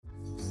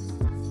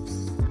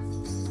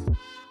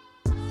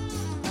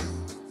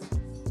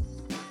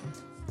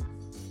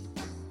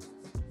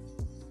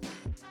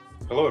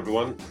Hello,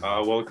 everyone.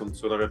 Welcome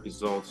to another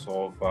episode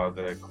of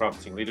the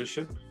Crafting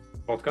Leadership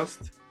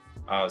podcast.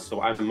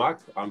 So I'm Mac.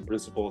 I'm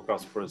Principal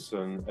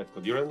Craftsperson at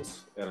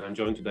Codurance, and I'm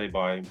joined today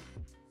by...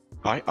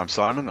 Hi, I'm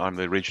Simon. I'm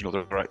the Regional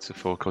Director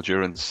for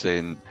Codurance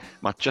in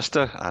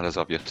Manchester, and as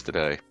of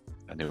yesterday,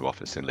 a new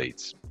office in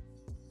Leeds.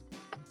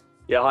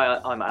 Yeah, hi,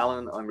 I'm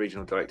Alan. I'm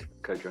Regional Director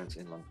for Codurance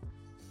in London.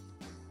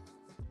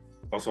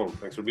 Awesome.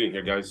 Thanks for being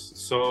here, guys.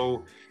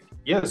 So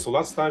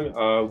last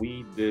time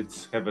we did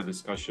have a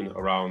discussion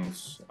around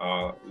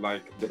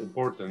like the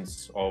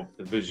importance of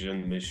the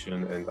vision,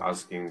 mission, and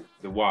asking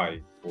the why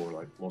for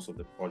like most of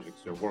the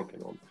projects you're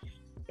working on,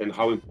 and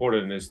how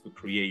important it is to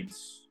create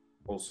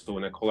also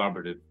in a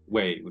collaborative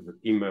way with the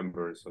team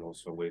members and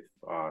also with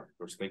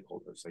your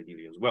stakeholders,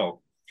 ideally as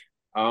well.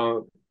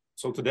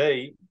 So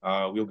today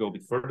we'll go a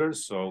bit further.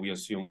 So we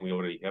assume we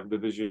already have the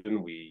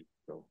vision, we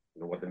know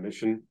what the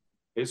mission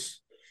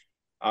is,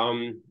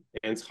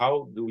 and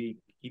how do we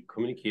keep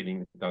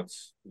communicating that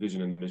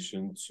vision and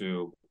mission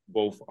to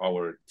both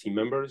our team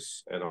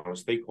members and our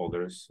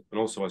stakeholders, and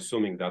also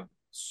assuming that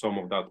some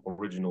of that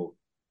original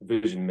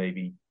vision may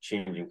be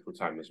changing through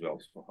time as well.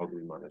 So how do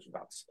we manage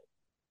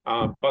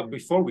that? But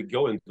before we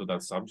go into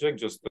that subject,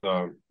 just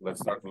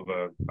let's start with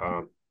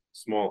a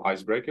small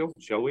icebreaker,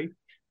 shall we?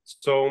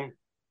 So,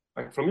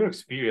 like, from your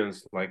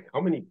experience, like,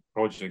 how many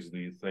projects do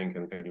you think,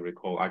 and can you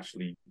recall,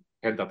 actually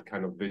had that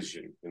kind of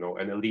vision,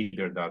 and a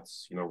leader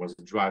that's, was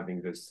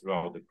driving this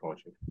throughout the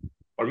project?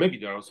 Or maybe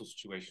there are also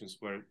situations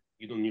where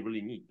you don't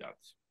really need that.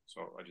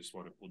 So I just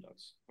want to put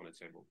that on the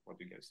table. What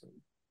do you guys think?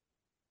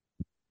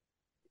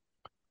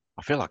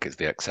 I feel like it's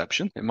the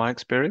exception in my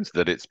experience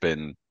that it's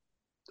been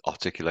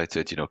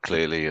articulated,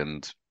 clearly,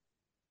 and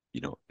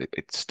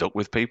it's stuck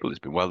with people. It's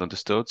been well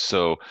understood.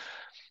 So I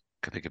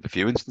can think of a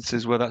few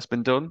instances where that's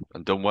been done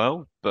and done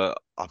well. But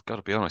I've got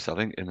to be honest, I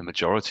think in the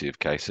majority of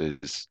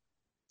cases,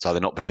 it's either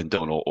not been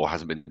done or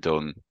hasn't been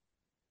done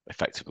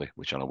effectively,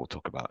 which I know we'll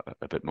talk about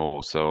a bit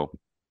more. So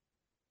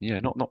yeah,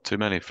 not too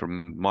many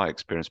from my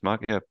experience,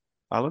 Mark. Yeah,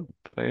 Alan,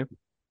 for you?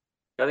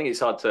 I think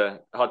it's hard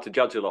to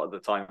judge a lot of the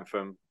time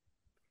from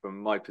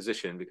my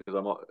position, because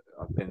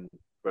I've been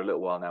for a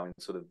little while now in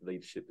sort of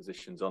leadership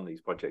positions on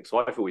these projects. So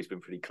I've always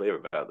been pretty clear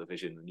about the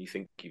vision, and you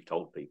think you've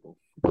told people.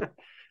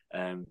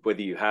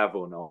 Whether you have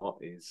or not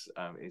is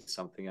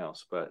something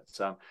else. But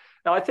no,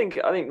 I think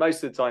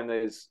most of the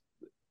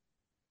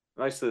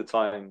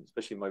time,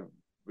 especially in my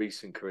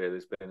recent career,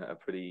 there's been a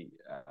pretty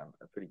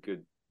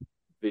good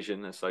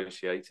vision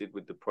associated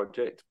with the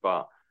project.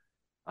 But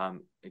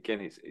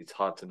again, it's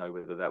hard to know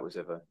whether that was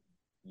ever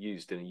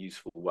used in a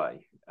useful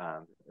way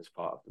as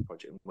part of the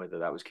project, and whether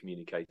that was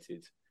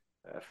communicated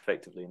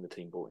effectively and the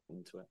team bought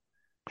into it.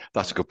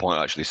 That's a good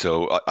point, actually.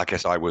 So I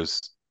guess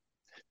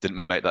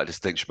didn't make that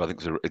distinction, but I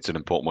think it's an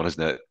important one,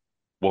 isn't it?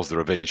 Was there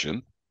a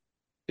vision?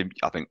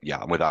 I think, yeah,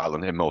 I'm with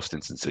Alan. In most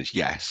instances,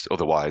 yes.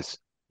 Otherwise,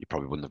 you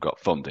probably wouldn't have got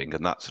funding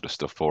and that sort of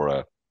stuff for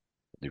a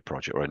new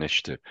project or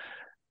initiative.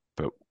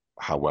 But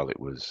how well it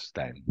was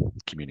then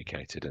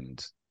communicated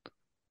and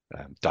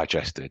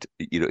digested,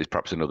 is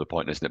perhaps another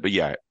point, isn't it? But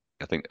yeah,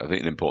 I think an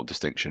important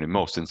distinction. In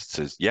most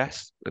instances,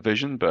 yes, a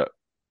vision, but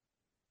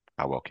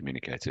how well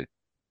communicated.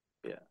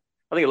 Yeah,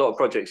 I think a lot of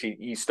projects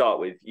you start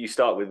with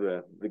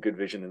the good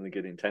vision and the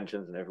good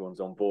intentions, and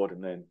everyone's on board,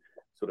 and then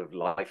sort of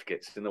life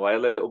gets in the way a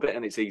little bit,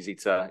 and it's easy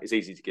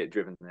to get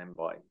driven then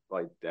by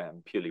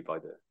purely by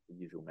the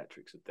usual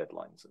metrics of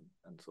deadlines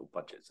and sort of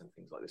budgets and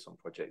things like this on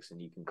projects,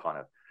 and you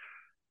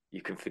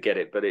can forget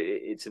it. But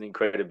it's an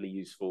incredibly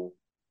useful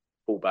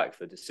fallback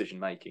for decision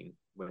making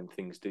when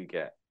things do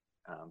get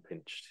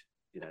pinched.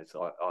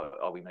 So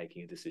are we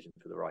making a decision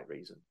for the right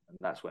reason? And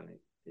that's when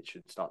it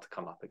should start to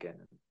come up again.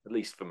 And at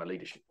least from a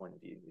leadership point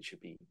of view, it should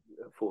be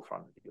at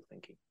forefront of your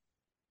thinking.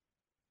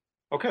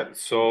 Okay,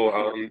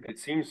 so it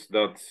seems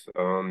that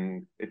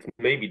it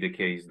may be the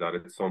case that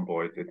at some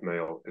point it may,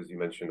 as you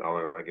mentioned,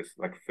 Alan, I guess,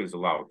 like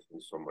fizzle out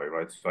in some way,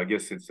 right? So I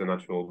guess it's a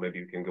natural,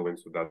 maybe we can go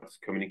into that,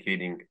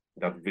 communicating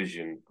that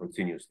vision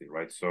continuously,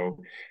 right?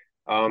 So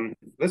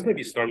let's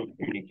maybe start with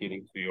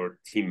communicating to your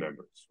team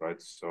members,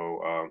 right?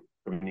 So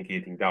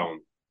communicating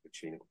down the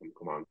chain of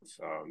command,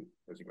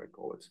 as you might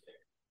call it.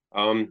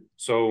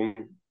 So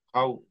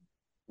how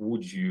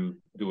would you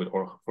do it,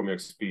 or from your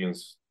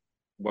experience,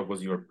 what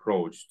was your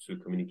approach to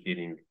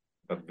communicating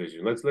that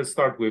vision? Let's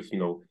start with,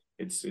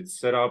 it's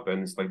set up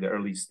and it's like the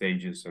early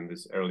stages and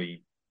this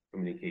early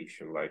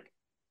communication. Like,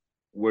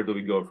 where do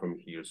we go from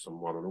here?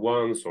 Some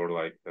one-on-ones or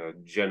like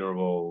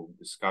general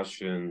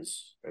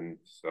discussions? And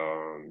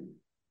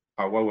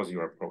what was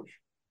your approach,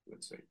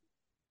 let's say?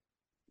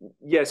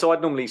 Yeah, so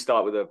I'd normally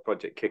start with a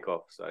project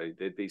kickoff. So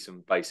there'd be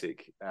some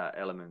basic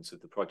elements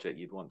of the project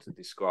you'd want to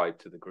describe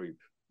to the group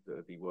that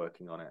would be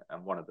working on it,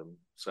 and one of them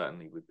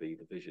certainly would be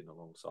the vision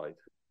alongside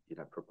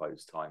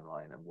proposed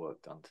timeline and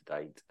work done to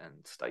date and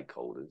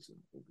stakeholders and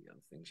all the other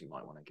things you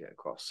might want to get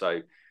across.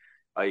 So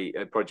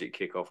a project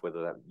kickoff,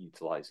 whether that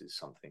utilizes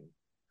something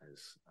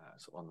as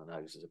sort of on the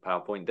nose as a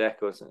PowerPoint deck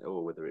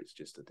or whether it's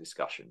just a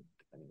discussion,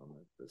 depending on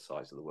the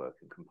size of the work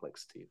and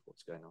complexity of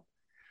what's going on.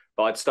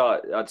 But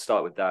I'd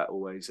start with that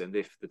always. And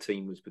if the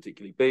team was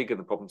particularly big and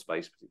the problem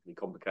space particularly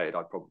complicated,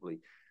 I'd probably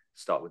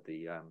start with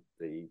the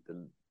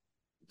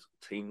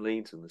team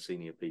leads and the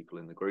senior people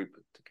in the group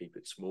to keep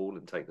it small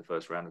and take the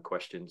first round of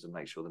questions and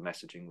make sure the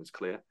messaging was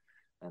clear.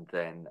 And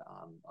then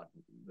I'd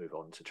move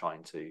on to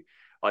trying to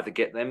either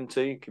get them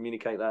to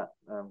communicate that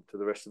to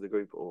the rest of the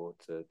group, or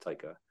to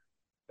take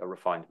a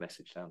refined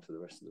message down to the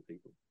rest of the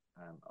people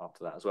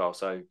after that as well.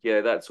 So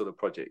yeah, that sort of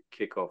project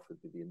kickoff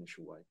would be the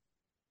initial way.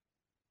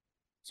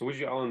 So would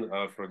you, Alan,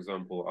 for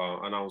example,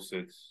 announce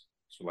it,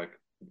 so like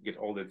get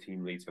all the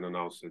team leads and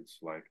announce it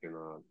like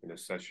in a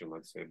session,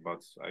 let's say,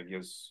 but I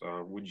guess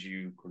would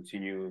you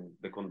continue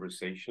the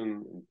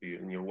conversation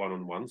in your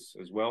one-on-ones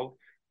as well?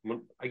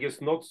 I guess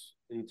not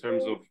in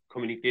terms of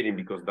communicating,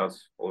 because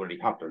that's already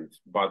happened,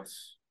 but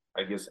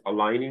I guess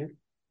aligning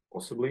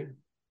possibly.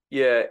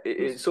 Yeah,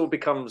 it sort of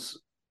becomes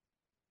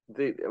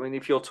I mean,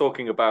 if you're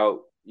talking about,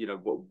 you know,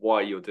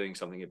 why you're doing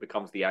something, it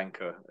becomes the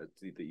anchor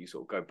that you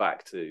sort of go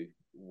back to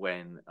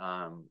when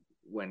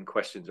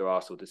questions are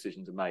asked or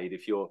decisions are made.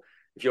 If you're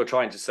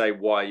trying to say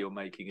why you're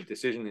making a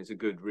decision, it's a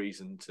good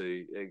reason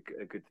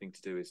a good thing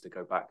to do is to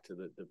go back to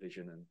the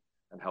vision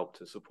and help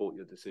to support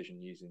your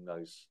decision using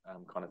those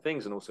kind of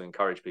things, and also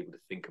encourage people to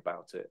think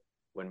about it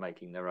when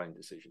making their own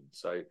decisions.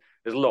 So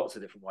there's lots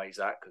of different ways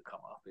that could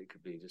come up. It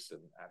could be just an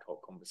ad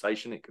hoc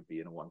conversation. It could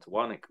be in a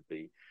one-to-one. It could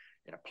be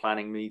in a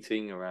planning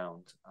meeting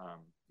around,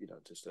 you know,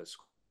 just a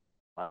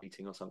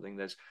meeting or something.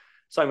 There's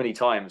so many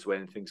times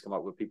when things come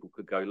up where people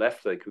could go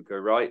left, they could go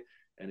right,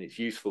 and it's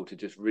useful to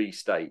just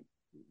restate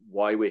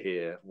why we're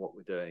here, what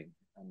we're doing,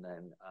 and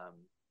then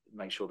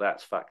make sure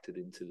that's factored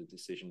into the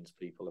decisions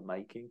people are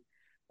making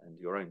and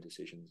your own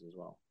decisions as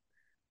well.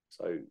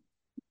 So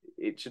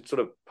it should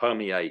sort of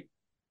permeate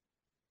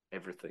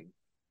everything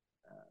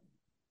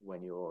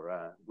when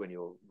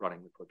you're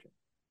running the project.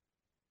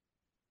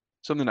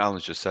 Something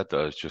Alan's just said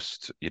there has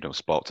just, you know,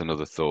 sparked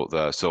another thought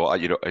there. So I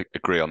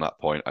agree on that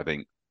point. I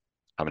think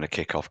having a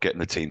kickoff, getting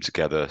the team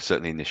together,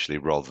 certainly initially,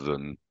 rather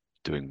than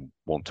doing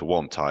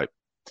one-to-one type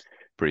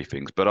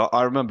briefings. But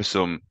I remember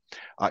some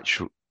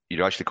actually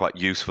quite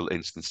useful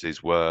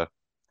instances where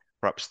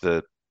perhaps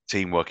the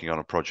team working on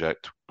a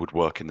project would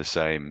work in the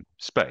same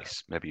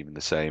space, maybe even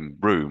the same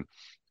room.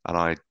 And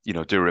I,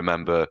 do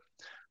remember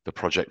the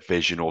project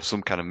vision or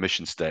some kind of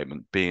mission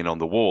statement being on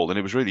the wall. And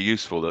it was really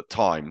useful at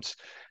times,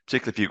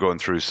 particularly if you're going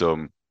through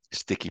some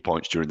sticky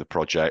points during the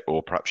project,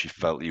 or perhaps you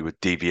felt you were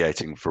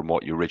deviating from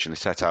what you originally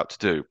set out to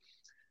do,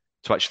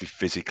 to actually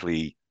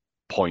physically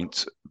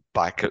point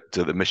back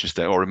to the mission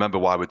statement, or remember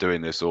why we're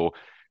doing this, or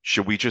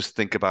should we just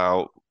think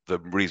about the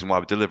reason why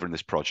we're delivering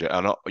this project,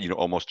 and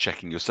almost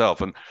checking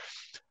yourself. And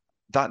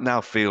that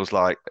now feels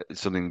like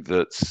something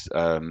that's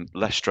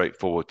less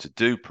straightforward to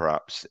do,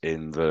 perhaps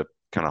in the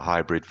kind of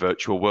hybrid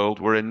virtual world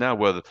we're in now,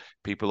 where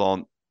people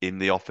aren't in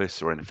the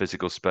office or in a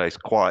physical space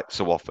quite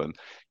so often,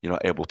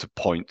 able to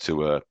point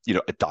to a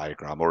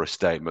diagram or a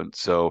statement.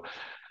 So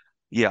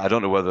yeah, I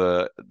don't know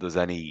whether there's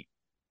any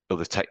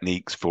other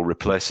techniques for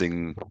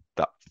replacing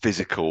that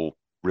physical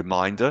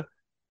reminder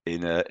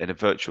in a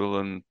virtual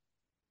and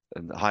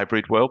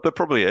hybrid world. There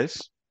probably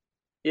is.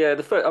 Yeah,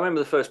 I remember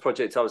the first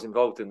project I was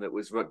involved in that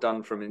was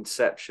done from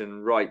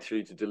inception right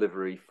through to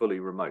delivery, fully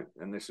remote.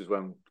 And this was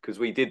because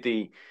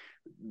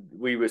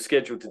we were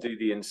scheduled to do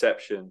the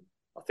inception,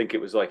 I think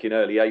it was like in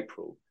early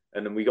April,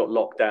 and then we got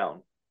locked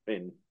down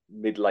in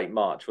late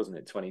March, wasn't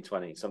it?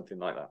 2020, something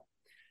like that.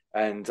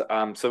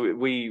 And so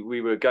we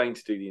were going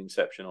to do the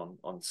inception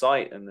on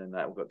site, and then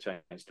that got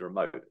changed to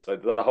remote. So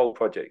the whole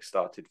project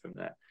started from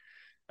there.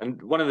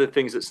 And one of the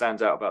things that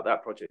stands out about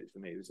that project for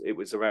me was it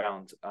was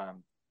around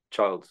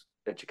child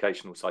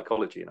educational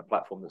psychology, and a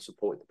platform that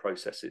supported the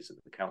processes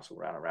that the council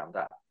ran around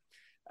that.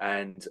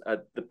 And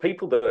the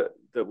people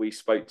that we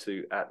spoke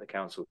to at the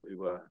council who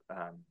were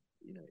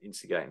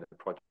instigating the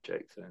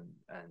project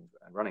and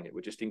running it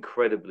were just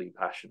incredibly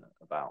passionate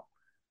about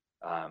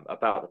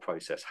the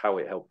process, how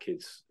it helped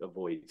kids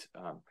avoid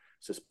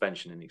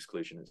suspension and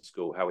exclusion at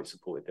school, how it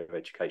supported their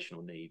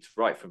educational needs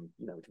right from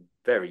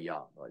very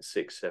young, like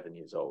 6-7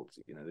 years old,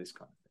 this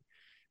kind of thing.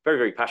 Very,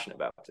 very passionate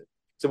about it.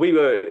 So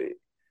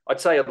I'd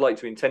say I'd like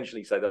to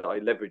intentionally say that I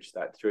leveraged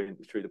that through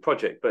the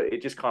project, but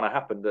it just kind of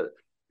happened that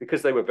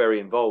because they were very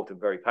involved and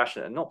very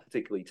passionate and not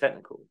particularly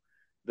technical,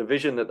 the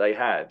vision that they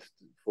had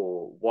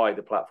for why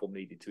the platform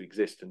needed to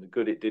exist and the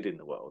good it did in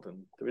the world.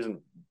 And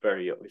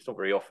it's not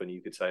very often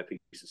you could say a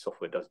piece of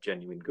software does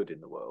genuine good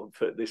in the world,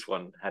 but this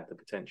one had the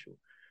potential.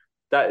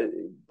 That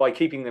by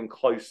keeping them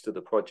close to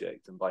the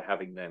project and by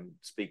having them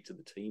speak to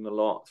the team a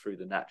lot through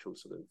the natural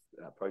sort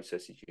of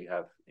processes you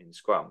have in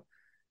Scrum,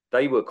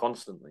 they were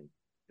constantly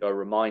a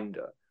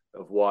reminder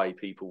of why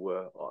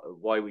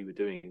we were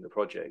doing the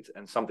project,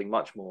 and something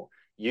much more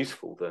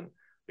useful than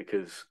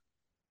because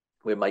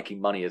we're making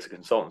money as a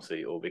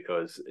consultancy or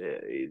because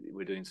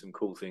we're doing some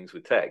cool things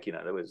with tech.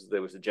 There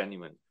was a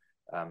genuine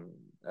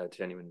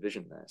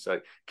vision there. So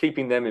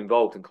keeping them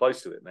involved and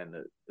close to it meant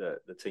that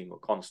the team were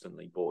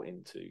constantly bought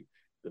into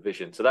the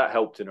vision. So that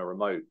helped in a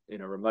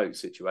remote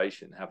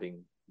situation,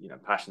 having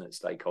passionate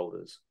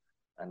stakeholders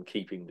and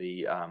keeping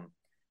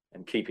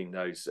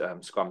those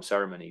Scrum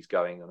ceremonies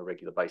going on a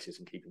regular basis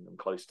and keeping them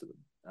close to them.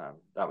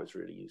 That was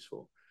really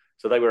useful.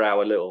 So they were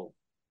our little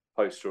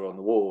poster on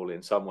the wall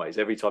in some ways.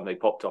 Every time they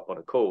popped up on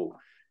a call,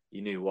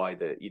 you knew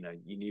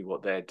you knew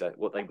what they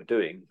were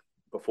doing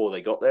before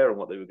they got there and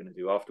what they were going to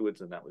do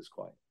afterwards, and that was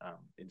quite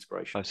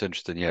inspirational. That's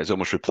interesting. Yeah, it's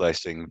almost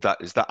replacing that.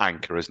 Is that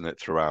anchor, isn't it,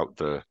 throughout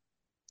the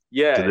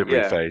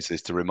delivery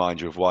phases to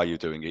remind you of why you're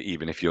doing it,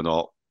 even if you're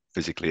not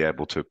physically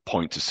able to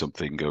point to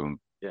something and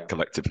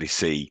collectively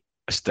see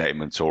a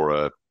statement or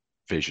a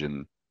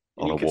vision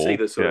on a wall. You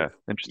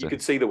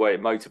could see the way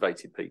it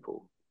motivated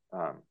people,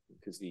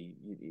 because the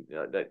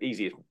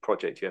easiest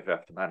project you ever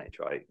have to manage,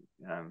 right?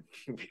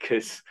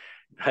 Because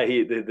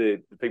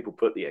the people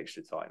put the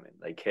extra time in.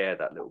 They care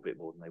that little bit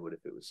more than they would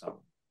if it was some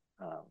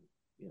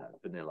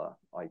vanilla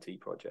IT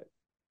project.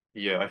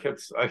 Yeah,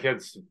 I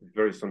had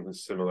very something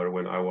similar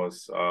when I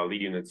was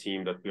leading a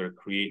team that we were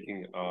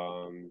creating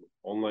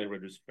online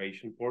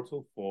registration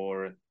portal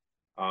for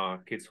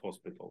kids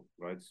hospital,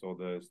 right? So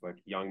there's like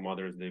young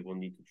mothers, they will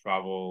need to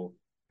travel,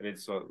 and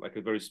it's like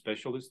a very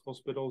specialist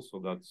hospital. So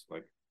that's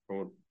like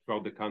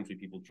throughout the country,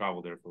 people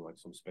travel there for like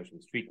some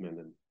specialist treatment.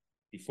 And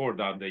before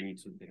that, they had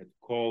to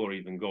call or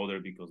even go there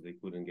because they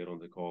couldn't get on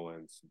the call.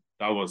 And so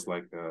that was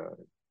like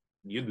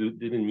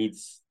didn't need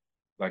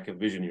like a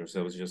vision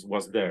yourself. It just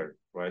was there,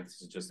 right?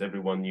 It's just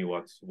everyone knew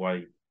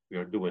why we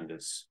are doing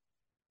this.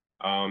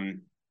 I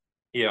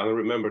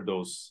remember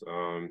those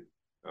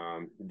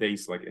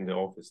days like in the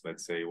office,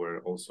 let's say, where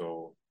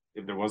also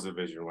if there was a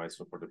vision, right?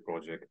 So for the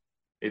project,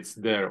 it's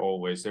there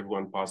always.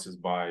 Everyone passes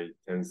by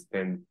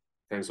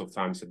tens of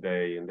times a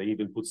day, and they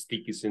even put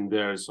stickies in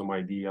there, some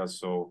ideas.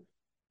 So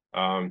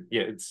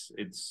it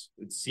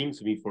seems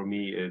to me, for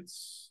me,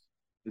 it's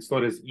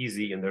not as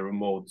easy in the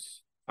remote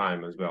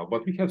time as well.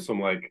 But we have some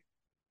like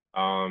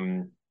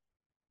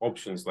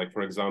options. Like,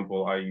 for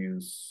example, I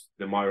use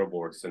the Miro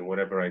boards, and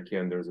whenever I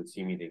can, there's a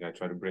team meeting, I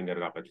try to bring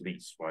it up at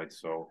least, right?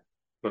 So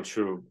not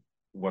sure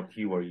what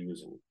you are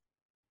using.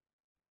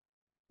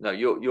 No,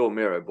 your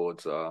Miro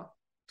boards are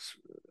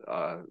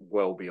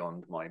well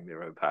beyond my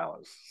Miro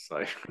powers,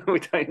 so we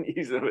don't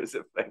use them as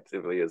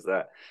effectively as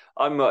that.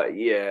 I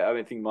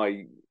think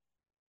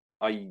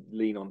I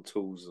lean on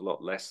tools a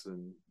lot less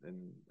than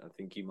I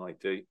think you might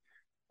do.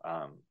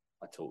 I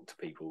talk to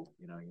people,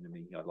 you know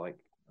me. I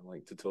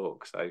like to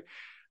talk, so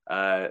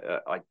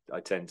I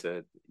tend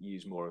to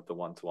use more of the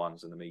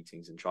one-to-ones and the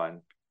meetings, and try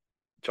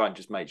and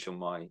just make sure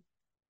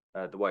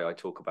the way I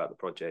talk about the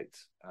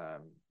project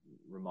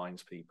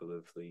reminds people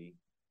of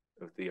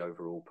the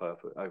overall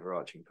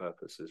overarching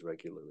purpose as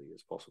regularly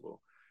as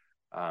possible.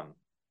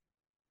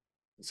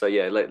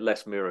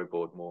 Less Miro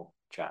board, more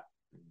chat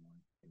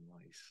in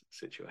my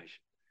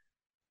situation.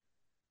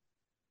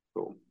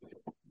 Cool.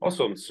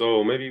 Awesome.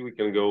 So maybe we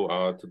can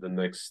go to the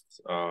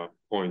next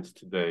point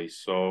today.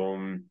 So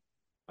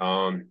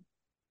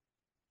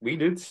we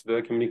did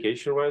the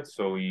communication, right?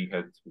 So we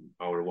had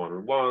our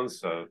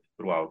one-on-ones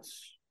throughout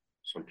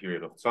some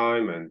period of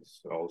time, and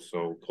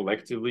also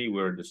collectively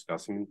we're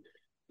discussing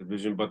the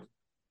vision. But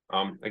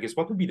I guess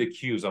what would be the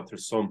cues after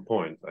some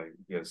point, I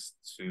guess,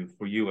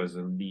 for you as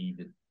a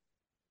lead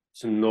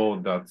to know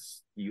that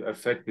you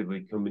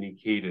effectively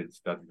communicated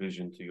that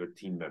vision to your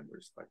team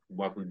members? Like,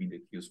 what would be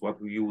the cues?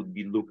 What you would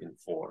be looking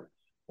for?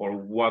 Or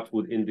what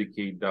would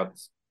indicate that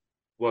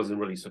wasn't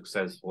really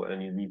successful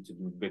and you need to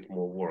do a bit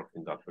more work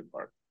in that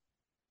regard?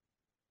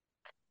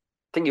 I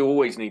think you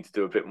always need to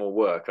do a bit more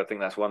work. I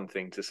think that's one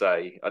thing to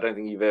say. I don't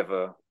think you've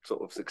ever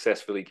sort of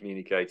successfully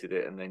communicated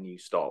it and then you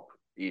stop.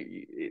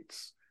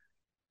 It's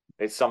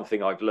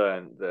something I've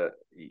learned, that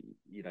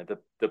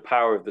the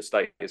power of the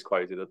status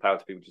quo, the power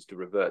to people just to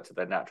revert to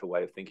their natural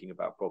way of thinking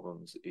about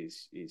problems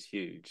is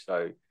huge.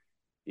 So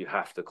you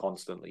have to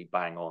constantly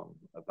bang on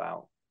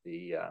about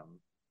the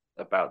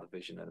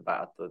vision and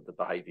about the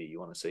behavior you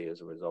want to see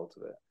as a result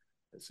of it.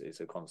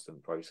 It's a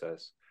constant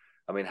process.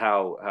 I mean,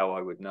 how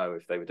I would know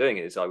if they were doing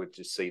it is I would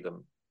see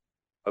them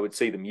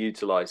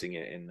utilizing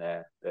it in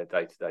their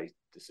day-to-day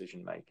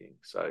decision making.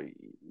 So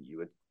you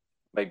would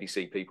maybe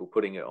see people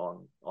putting it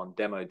on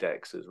demo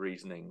decks as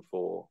reasoning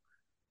for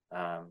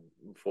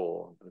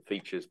the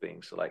features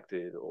being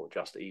selected, or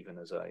just even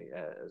as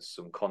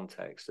some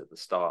context at the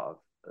start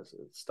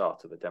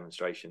of a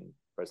demonstration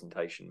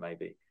presentation,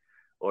 maybe,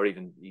 or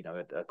even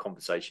a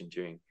conversation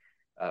during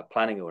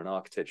planning or an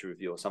architecture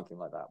review or something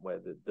like that, where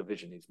the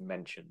vision is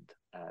mentioned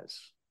as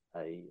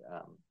a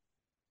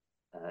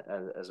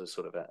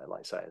sort of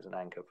as an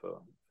anchor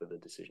for the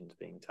decisions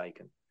being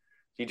taken.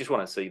 So you just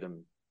want to see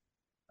them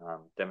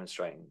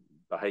demonstrating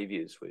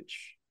behaviors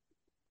which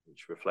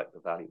reflect the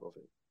value of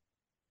it.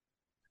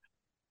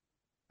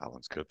 That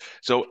one's good.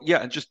 So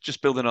yeah, and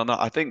just building on that,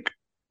 I think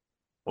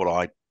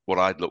what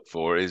I'd look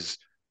for is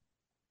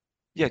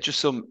just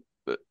some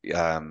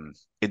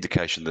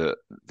indication that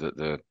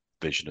the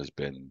vision has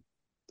been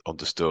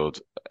understood,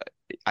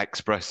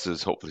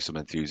 expresses hopefully some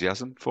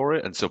enthusiasm for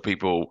it, and so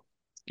people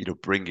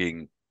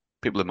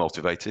are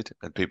motivated,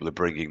 and people are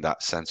bringing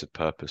that sense of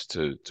purpose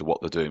to what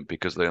they're doing,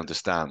 because they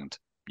understand.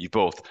 You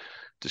both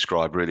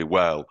describe really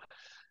well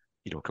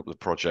a couple of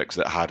projects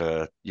that had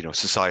a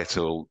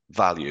societal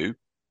value.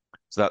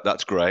 So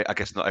that's great. I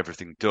guess not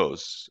everything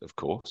does, of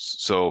course.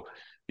 So,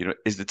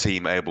 is the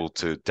team able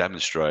to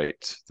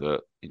demonstrate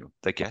that,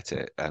 they get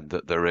it and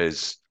that there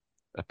is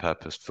a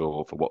purpose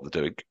for what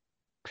they're doing?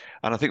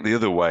 And I think the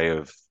other way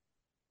of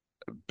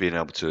being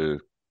able to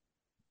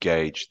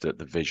gauge that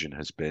the vision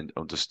has been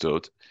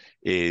understood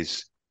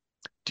is,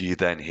 do you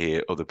then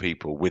hear other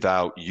people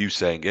without you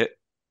saying it,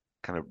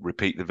 kind of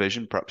repeat the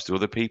vision, perhaps to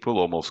other people,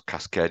 almost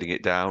cascading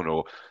it down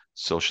or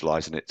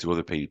socializing it to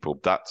other people?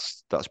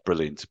 That's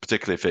brilliant,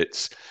 particularly if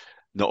it's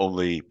not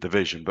only the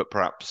vision, but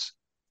perhaps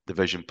the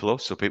vision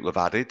plus, so people have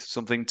added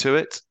something to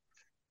it.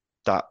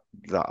 That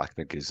I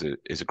think is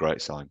a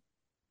great sign.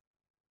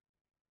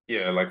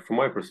 Yeah, like from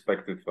my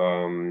perspective,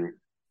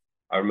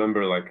 I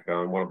remember like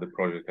one of the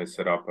projects I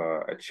set up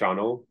a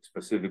channel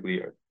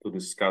specifically to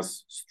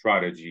discuss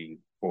strategy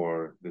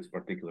for this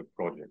particular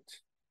project.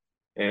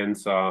 And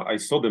I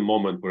saw the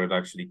moment where it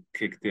actually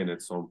kicked in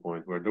at some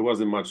point, where there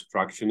wasn't much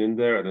traction in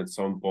there. And at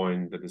some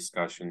point, there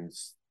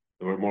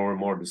were more and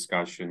more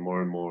discussion,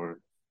 more and more,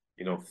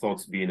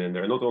 thoughts being in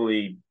there. Not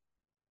only,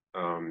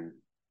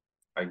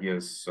 I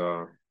guess,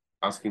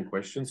 asking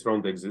questions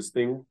around the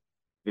existing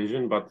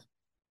vision, but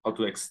how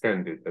to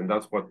extend it. And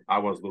that's what I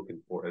was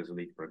looking for as a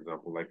lead, for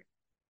example, like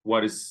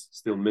what is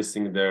still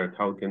missing there,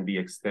 how it can be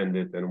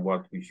extended, and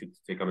what we should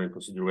take under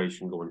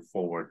consideration going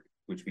forward,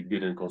 which we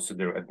didn't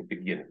consider at the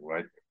beginning,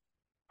 right?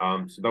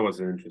 So that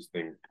was an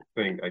interesting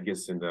thing, I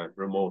guess, in the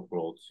remote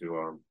world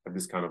to have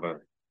this kind of a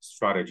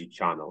strategy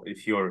channel.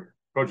 If your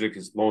project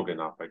is long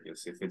enough, I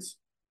guess, if it's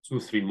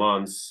 2-3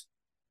 months,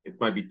 it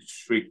might be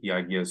tricky,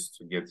 I guess,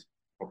 to get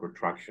proper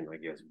traction, I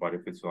guess. But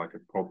if it's like a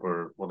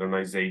proper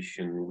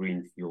modernization,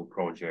 greenfield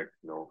project,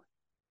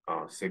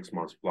 6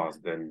 months plus,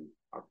 then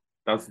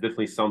that's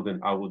definitely something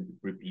I would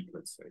repeat,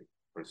 let's say,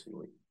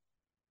 personally.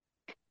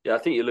 Yeah, I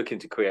think you're looking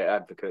to create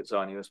advocates,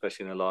 aren't you?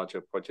 Especially in a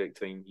larger project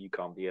team, you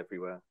can't be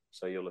everywhere,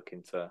 so you're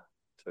looking to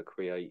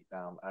create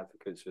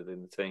advocates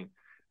within the team.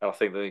 And I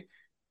think one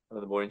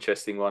of the more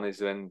interesting one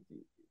is when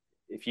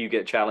if you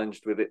get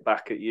challenged with it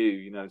back at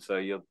you, so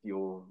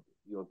you're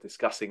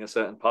discussing a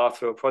certain path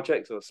through a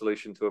project or a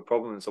solution to a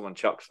problem, and someone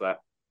chucks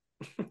that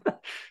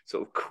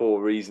sort of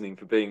core reasoning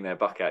for being there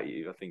back at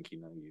you. I think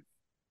you've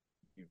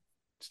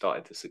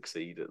started to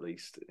succeed, at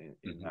least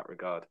in that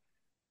regard.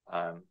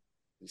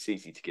 It's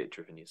easy to get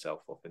driven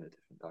yourself off in a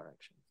different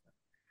direction.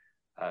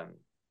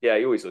 Yeah,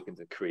 you're always looking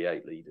to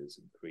create leaders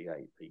and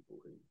create people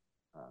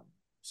who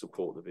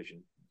support the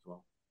vision as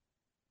well.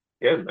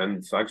 Yeah,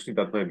 and actually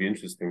that might be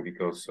interesting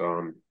because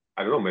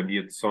I don't know, maybe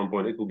at some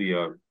point it will be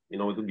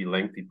it'll be a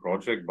lengthy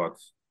project, but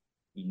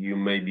you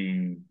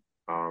maybe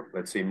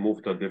let's say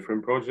move to a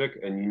different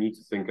project and you need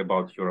to think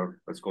about your,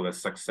 let's call it a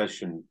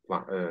succession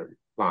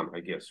plan, I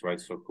guess, right?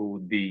 So who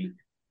would be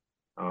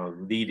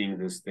leading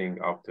this thing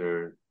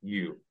after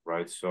you,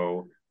 right?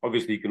 So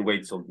obviously you can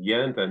wait till the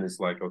end and it's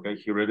like, okay,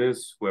 here it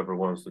is, whoever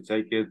wants to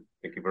take it,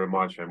 thank you very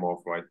much, I'm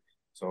off, right?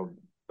 So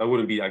that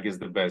wouldn't be, I guess,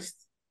 the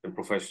best and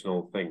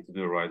professional thing to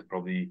do, right?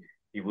 Probably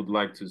you would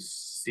like to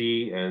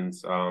see and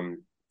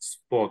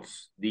spot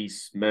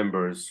these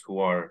members who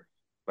are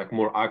like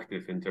more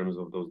active in terms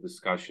of those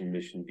discussion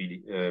mission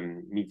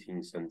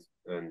meetings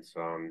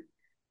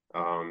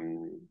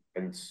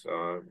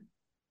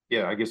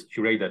yeah, I guess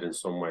curate that in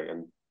some way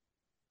and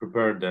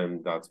prepare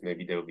them that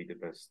maybe they'll be the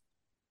best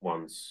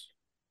ones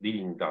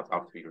leading that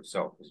after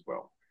yourself as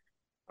well.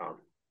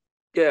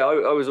 Yeah,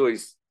 I was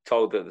always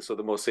told that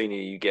the more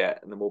senior you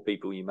get and the more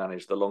people you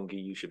manage, the longer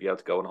you should be able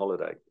to go on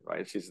holiday, right?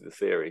 Which is the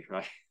theory,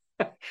 right?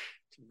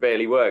 It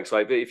barely works,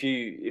 right? But if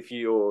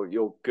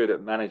you're good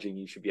at managing,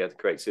 you should be able to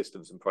create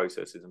systems and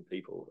processes and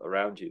people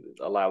around you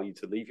that allow you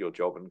to leave your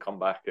job and come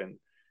back, and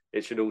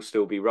it should all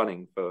still be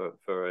running for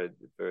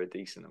a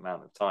decent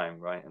amount of time,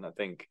 right? And I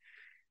think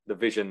the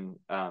vision,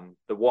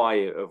 the why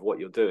of what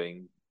you're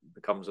doing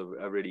becomes a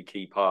really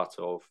key part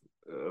of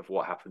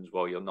what happens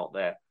while you're not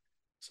there.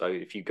 So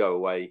if you go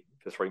away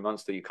for 3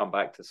 months, do you come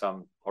back to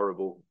some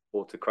horrible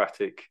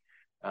autocratic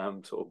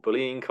sort of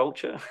bullying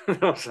culture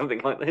or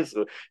something like this?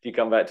 Or do you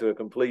come back to a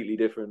completely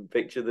different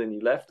picture than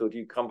you left? Or do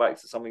you come back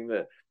to something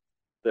that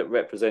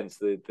represents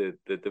the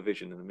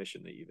vision and the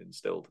mission that you've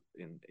instilled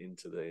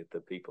into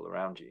the people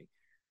around you?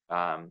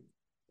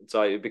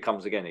 So it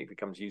becomes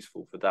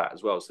useful for that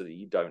as well, so that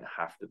you don't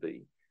have to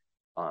be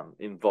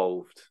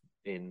involved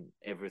in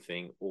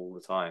everything all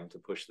the time to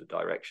push the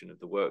direction of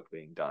the work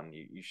being done.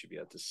 You should be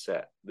able to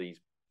set these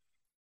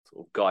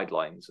sort of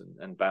guidelines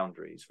and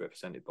boundaries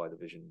represented by the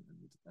vision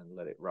and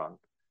let it run.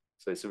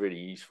 So it's a really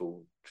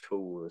useful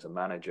tool as a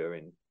manager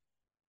in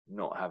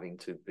not having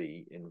to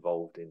be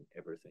involved in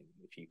everything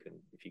if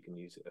you can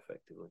use it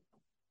effectively.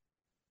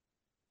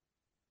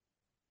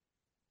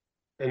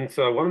 And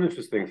one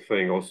interesting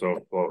thing also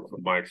from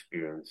my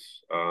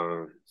experience,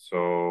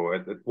 so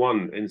at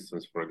one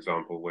instance, for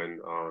example, when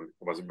I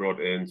was brought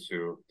in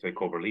to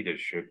take over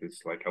leadership,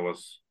 it's like I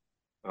was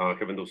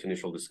having those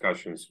initial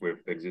discussions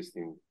with the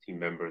existing team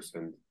members,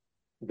 and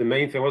the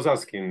main thing I was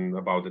asking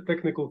about the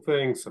technical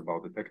things,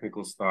 about the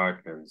technical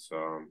stack, and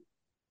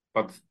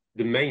but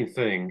the main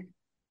thing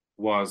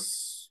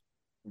was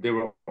they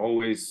were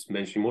always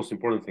mentioning, most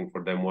important thing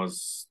for them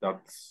was that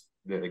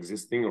the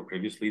existing or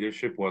previous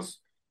leadership was,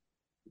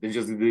 they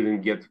just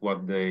didn't get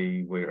what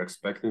they were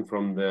expecting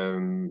from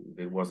them.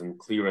 It wasn't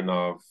clear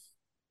enough,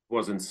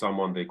 wasn't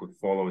someone they could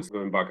follow. It's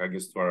going back, I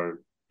guess, to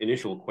our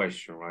initial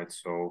question, right?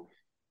 So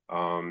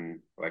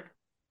like,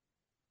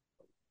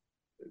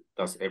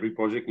 does every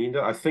project need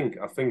that? I think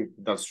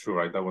that's true,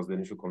 right? That was the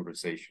initial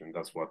conversation.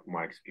 That's what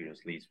my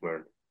experience leads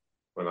were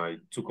when I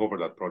took over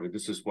that project.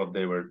 This is what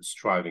they were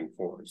striving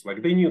for. It's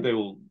like they knew they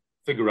will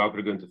they're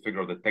going to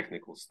figure out the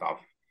technical stuff,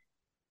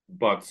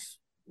 but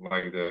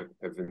like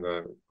having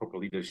the proper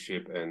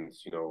leadership and,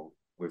 you know,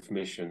 with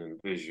mission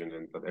and vision,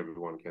 and that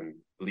everyone can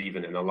believe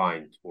in and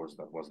align towards,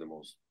 that was the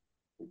most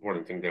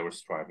important thing they were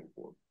striving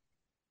for.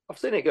 I've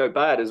seen it go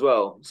bad as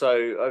well.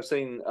 So I've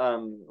seen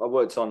I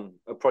worked on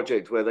a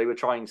project where they were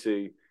trying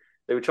to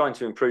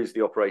improve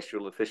the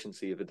operational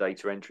efficiency of a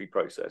data entry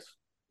process.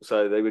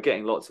 So they were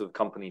getting lots of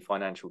company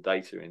financial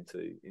data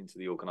into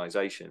the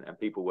organization, and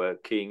people were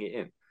keying it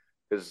in,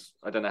 because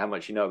I don't know how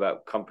much you know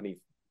about company,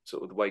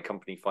 sort of the way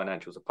company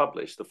financials are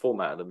published. The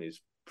format of them is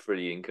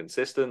pretty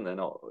inconsistent. They're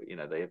not, you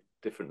know, they have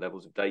different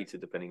levels of data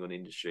depending on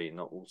industry and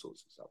not all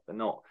sorts of stuff. They're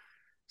not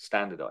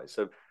standardized.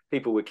 So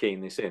people were keying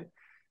this in.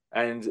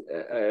 And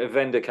a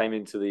vendor came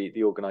into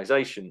the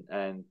organization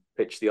and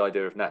pitched the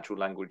idea of natural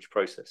language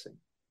processing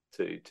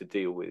to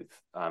deal with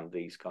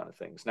these kind of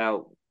things.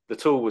 Now, the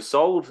tool was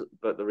sold,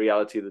 but the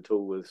reality of the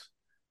tool was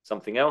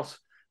something else.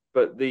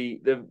 But the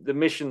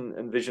mission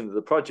and vision of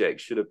the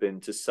project should have been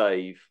to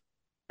save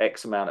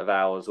X amount of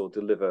hours or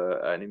deliver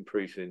an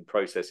improvement in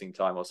processing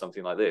time or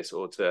something like this,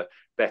 or to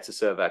better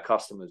serve our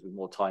customers with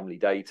more timely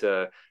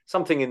data,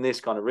 something in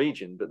this kind of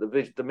region. But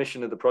the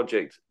mission of the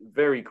project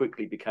very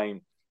quickly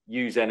became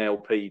use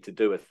NLP to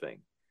do a thing.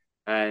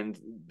 And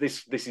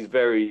this was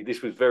very,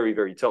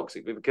 very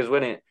toxic, because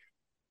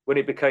when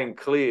it became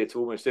clear to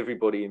almost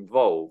everybody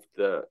involved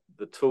that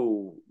the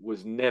tool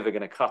was never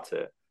going to cut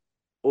it,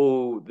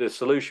 all the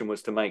solution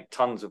was to make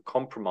tons of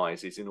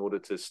compromises in order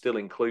to still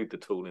include the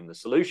tool in the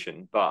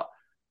solution, but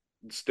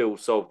still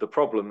solve the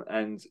problem.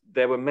 And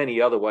there were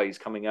many other ways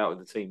coming out of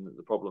the team that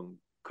the problem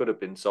could have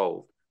been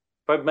solved,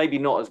 but maybe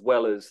not as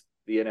well as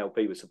the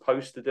NLP was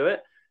supposed to do it.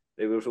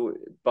 It was,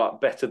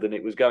 but better than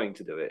it was going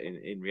to do it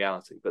in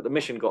reality. But the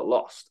mission got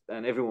lost,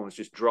 and everyone was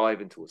just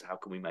driving towards, how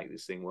can we make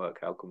this thing work?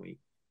 How can we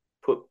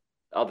put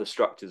other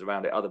structures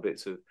around it, other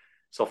bits of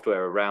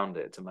software around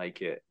it to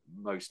make it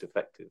most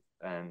effective?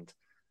 And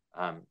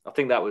I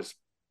think that was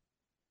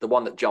the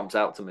one that jumps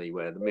out to me,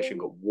 where the mission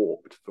got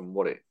warped from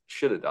what it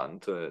should have done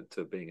to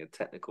being a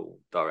technical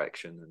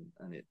direction,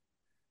 and it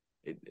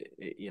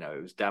you know,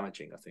 it was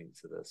damaging, I think,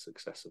 to the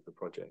success of the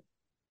project.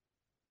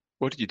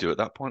 What did you do at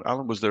that point,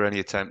 Alan? Was there any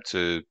attempt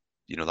to,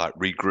 you know, like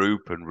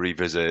regroup and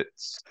revisit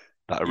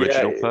that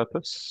original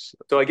purpose?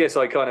 So I guess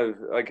I'm going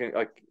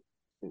to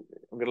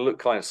look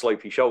kind of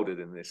slopey shouldered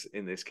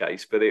in this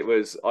case, but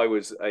I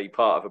was a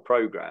part of a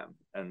program,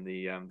 and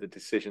the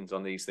decisions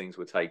on these things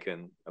were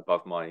taken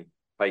above my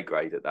pay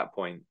grade at that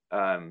point.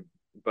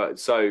 But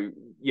so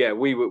yeah,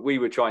 we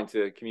were trying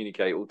to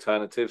communicate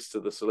alternatives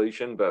to the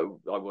solution, but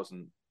I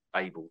wasn't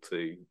able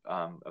to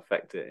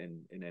affect it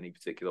in any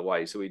particular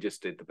way. So we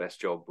just did the best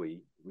job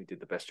we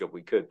did the best job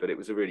we could. But it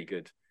was a really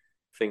good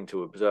thing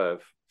to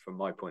observe from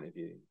my point of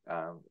view,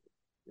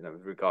 you know,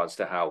 with regards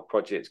to how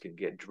projects can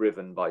get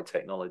driven by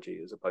technology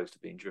as opposed to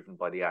being driven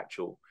by the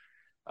actual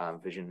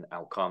vision,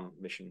 outcome,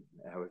 mission,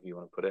 however you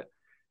want to put it,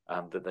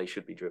 that they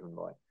should be driven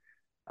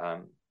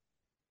by.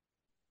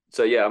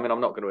 So yeah, I mean,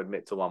 I'm not going to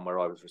admit to one where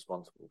I was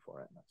responsible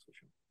for it. That's for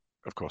sure.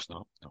 Of course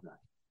not. No.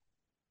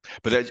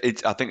 But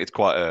I think it's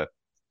quite a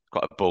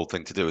bold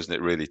thing to do, isn't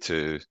it? Really,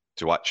 to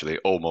actually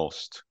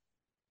almost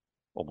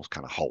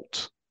kind of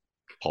halt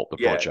the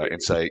project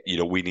and say, you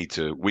know, we need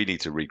to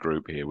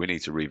regroup here. We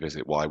need to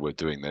revisit why we're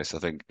doing this. I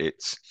think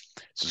it's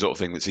the sort of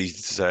thing that's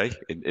easy to say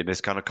in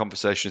this kind of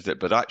conversations,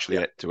 but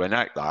actually to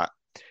enact that,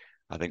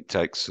 I think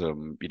takes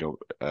some,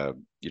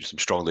 some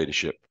strong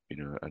leadership,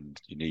 and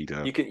you need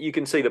you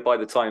can see that by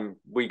the time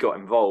we got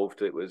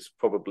involved, it was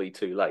probably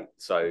too late.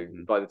 So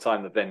by the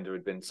time the vendor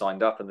had been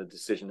signed up and the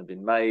decision had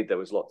been made, there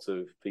was lots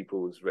of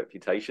people's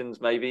reputations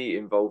maybe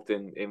involved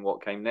in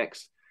what came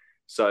next.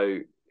 So,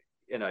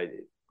 you know,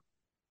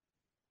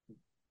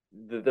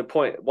 the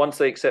point, once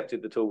they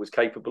accepted the tool was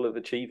capable of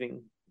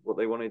achieving what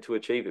they wanted to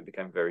achieve, it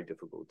became very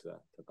difficult to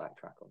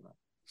backtrack on that.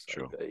 So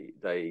sure.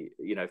 They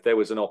if there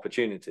was an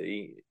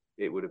opportunity,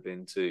 it would have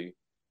been to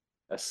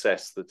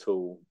assess the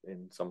tool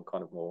in some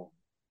kind of more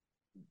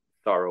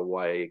thorough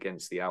way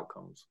against the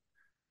outcomes.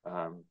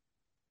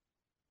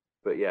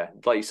 But yeah,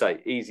 like you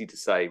say, easy to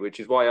say, which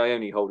is why I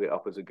only hold it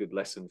up as a good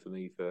lesson for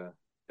me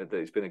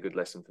it's been a good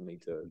lesson for me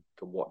to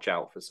watch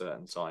out for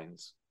certain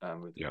signs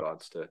with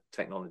regards to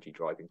technology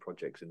driving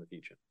projects in the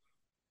future.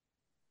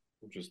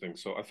 Interesting.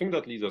 So I think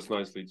that leads us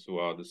nicely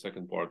to the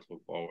second part of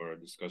our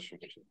discussion,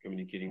 which is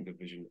communicating the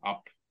vision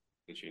up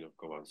the chain of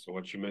command. So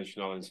what you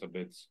mentioned, Alan, is a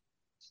bit,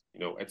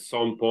 at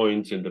some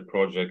point in the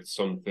project,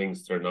 some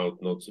things turn out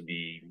not to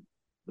be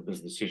the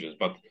best decisions.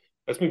 But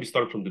let's maybe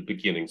start from the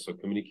beginning. So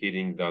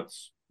communicating that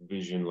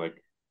vision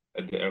like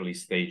at the early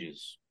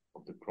stages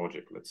of the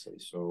project, let's say.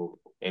 So,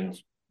 and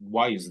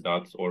why is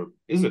that, or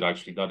is it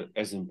actually that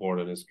as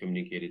important as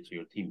communicated to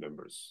your team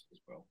members as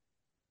well?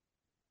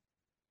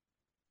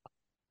 I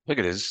think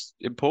it is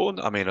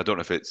important. I mean, I don't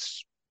know if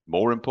it's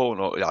more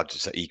important or I'd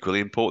just say equally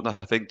important.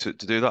 I think to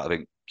do that, I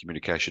think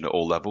communication at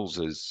all levels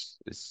is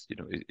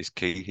is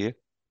key here.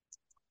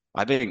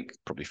 I think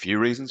probably a few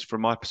reasons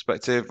from my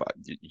perspective.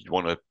 You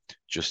want to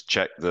just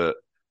check that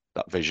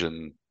that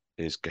vision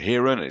is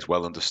coherent, it's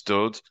well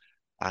understood,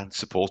 and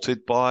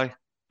supported by,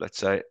 let's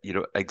say,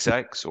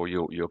 execs or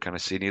your kind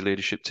of senior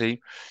leadership team.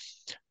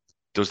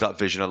 Does that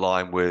vision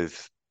align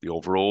with the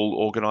overall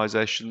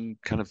organization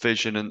kind of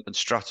vision and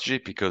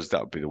strategy? Because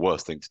that would be the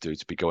worst thing to do,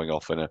 to be going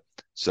off in a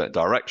certain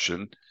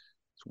direction.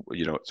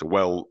 It's a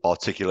well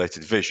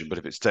articulated vision, but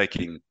if it's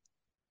taking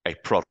a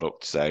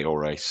product, say,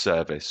 or a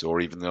service,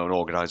 or even an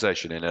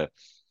organization in a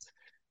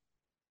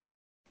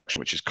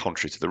which is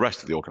contrary to the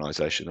rest of the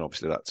organization,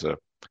 obviously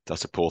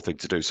that's a poor thing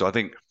to do. So I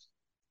think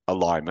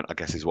alignment, I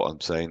guess, is what I'm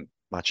saying,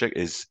 Maciek,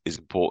 is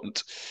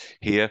important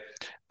here.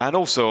 And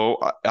also,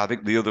 I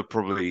think the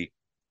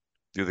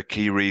other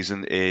key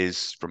reason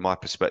is, from my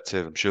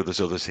perspective, I'm sure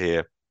there's others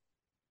here,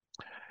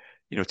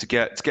 to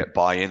get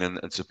buy-in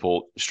and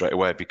support straight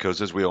away,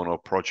 because as we all know,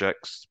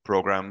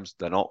 programs,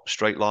 they're not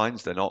straight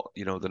lines. They're not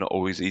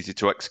always easy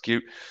to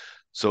execute.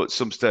 So at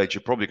some stage,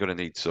 you're probably going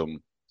to need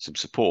some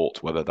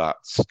support, whether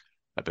that's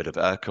a bit of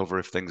air cover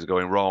if things are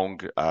going wrong,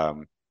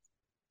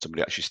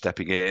 somebody actually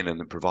stepping in and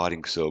then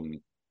providing some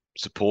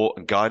support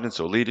and guidance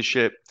or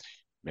leadership,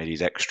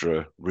 maybe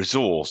extra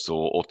resource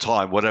or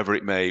time, whatever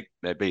it may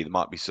be. There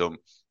might be some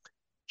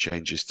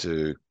changes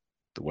to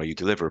the way you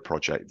deliver a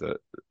project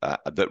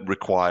that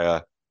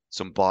require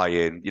some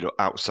buy-in,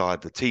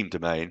 outside the team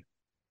domain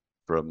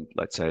from,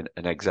 let's say,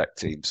 an exec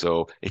team.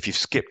 So if you've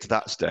skipped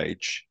that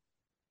stage,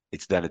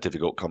 it's then a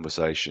difficult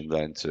conversation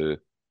then to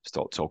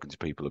start talking to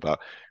people about,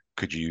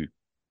 could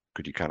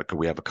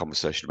we have a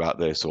conversation about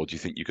this, or do you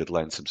think you could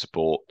lend some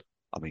support?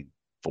 I mean,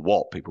 for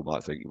what? People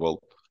might think,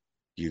 well,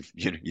 you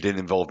didn't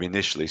involve me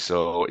initially,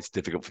 so it's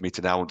difficult for me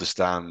to now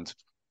understand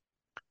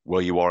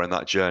where you are in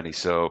that journey.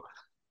 So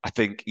I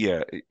think,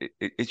 yeah,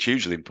 it's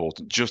hugely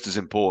important, just as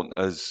important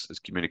as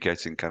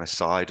communicating kind of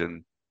side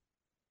and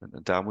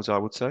downwards, I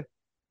would say.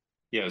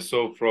 Yeah.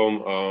 So from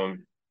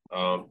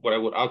what I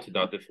would add to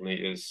that definitely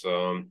is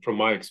from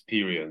my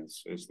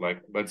experience is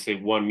like, let's say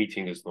one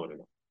meeting is not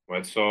enough,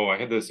 right? So I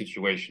had a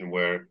situation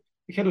where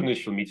we had an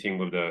initial meeting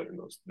with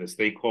the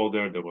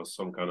stakeholder. There was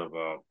some kind of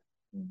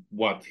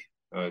what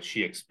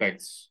she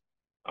expects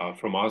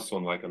from us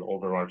on like an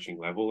overarching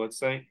level, let's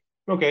say.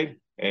 Okay.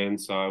 And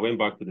so I went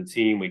back to the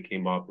team. We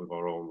came up with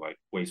our own like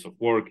ways of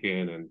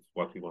working and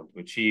what we want to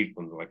achieve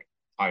on the like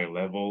higher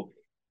level.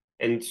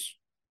 And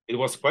it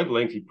was quite a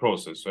lengthy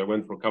process. So I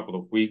went for a couple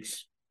of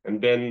weeks, and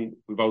then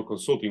without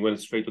consulting, went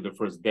straight to the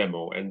first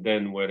demo. And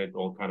then when it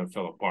all kind of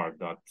fell apart,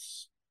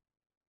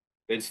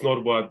 it's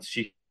not what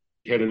she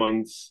had in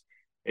mind.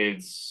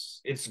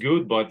 It's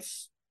good, but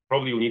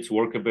probably we need to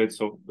work a bit.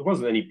 So there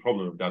wasn't any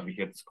problem with that. We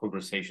had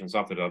conversations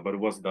after that, but it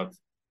was that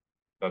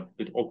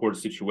bit awkward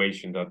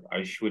situation that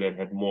I should have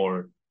had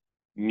more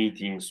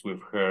meetings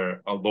with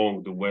her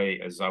along the way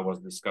as I was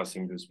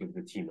discussing this with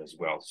the team as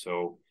well.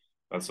 So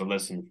that's a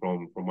lesson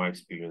from my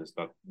experience,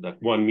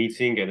 that one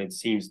meeting, and it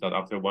seems that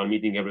after one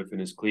meeting everything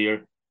is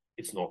clear.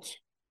 It's not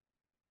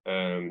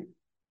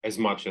as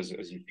much as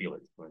you feel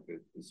it. Like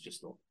it's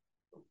just not.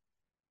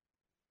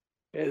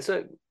 Yeah,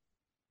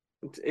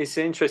 it's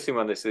an interesting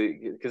one, this,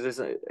 because there's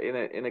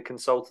in a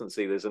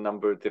consultancy, there's a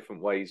number of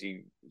different ways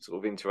you sort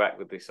of interact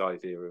with this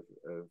idea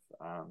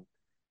of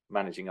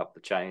managing up the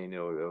chain,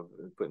 or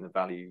putting the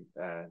value,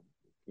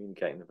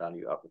 communicating the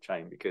value up the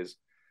chain. Because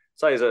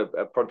say as a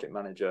project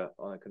manager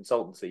on a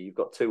consultancy, you've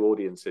got two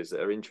audiences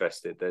that are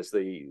interested. There's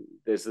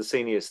the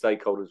senior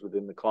stakeholders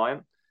within the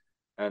client,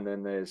 and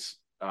then there's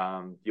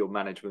your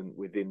management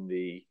within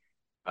the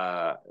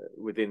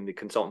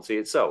consultancy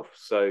itself.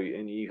 So,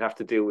 and you have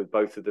to deal with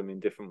both of them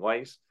in different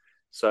ways.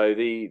 So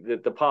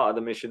the part of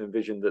the mission and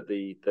vision that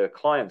the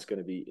client's going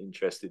to be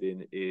interested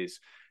in is,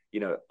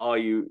 are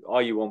you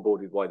on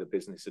board with why the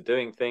business are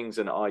doing things,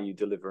 and are you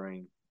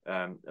delivering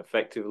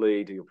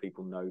effectively? Do your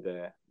people know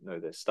their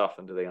stuff,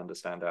 and do they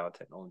understand our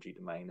technology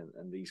domain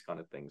and these kind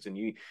of things? And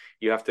you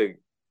have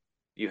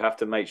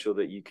to make sure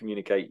that you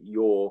communicate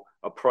your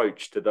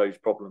approach to those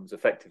problems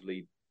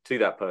effectively to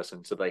that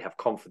person, so they have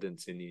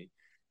confidence in you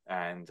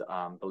and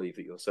believe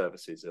that your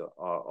services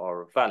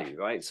are of value,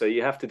 right? So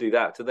you have to do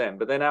that to them.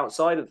 But then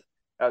outside of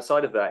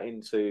that,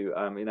 into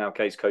in our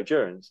case,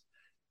 Codurance,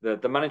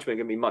 the management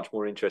can be much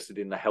more interested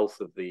in the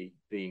health of the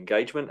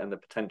engagement and the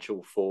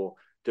potential for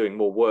doing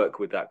more work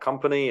with that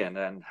company,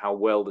 and how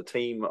well the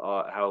team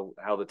are,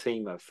 how the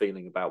team are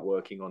feeling about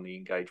working on the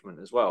engagement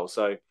as well.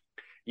 So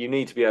you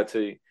need to be able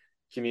to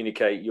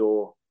communicate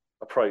your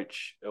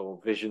approach or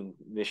vision,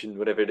 mission,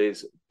 whatever it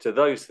is, to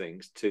those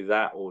things, to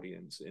that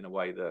audience, in a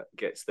way that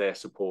gets their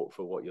support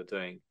for what you're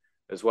doing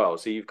as well.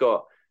 So you've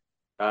got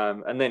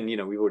And then, you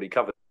know, we've already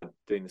covered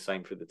doing the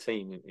same for the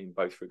team in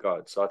both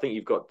regards. So I think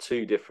you've got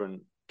two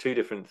different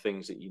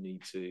things that you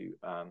need to,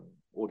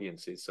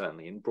 audiences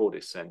certainly in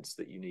broadest sense,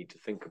 that you need to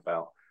think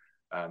about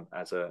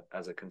as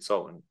a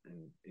consultant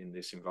in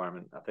this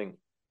environment. I think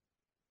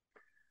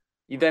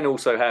you then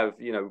also have,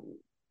 you know,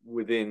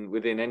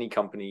 within any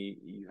company,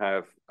 you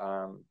have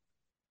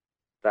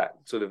that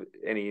sort of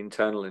any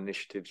internal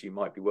initiatives you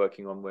might be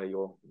working on where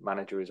your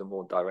manager is a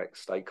more direct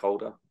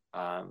stakeholder,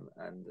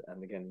 and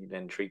again, you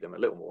then treat them a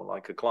little more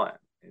like a client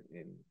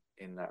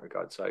in that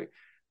regard. So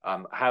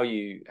how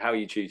you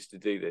choose to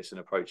do this and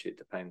approach it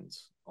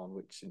depends on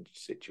which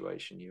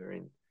situation you're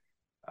in.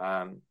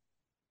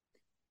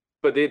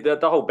 But the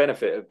whole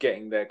benefit of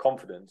getting their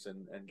confidence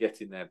and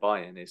getting their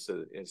buy-in is,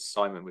 as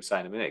Simon was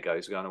saying a minute ago,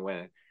 is going to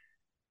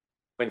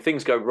when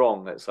things go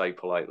wrong, let's say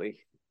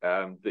politely,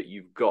 that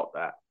you've got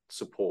that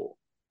support,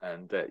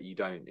 and that you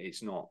don't,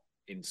 it's not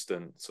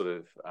instant sort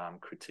of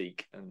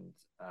critique and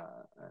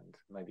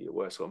maybe a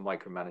worse sort of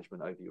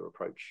micromanagement over your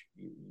approach.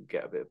 You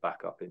get a bit of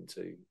backup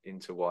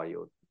into why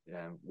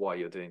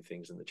you're doing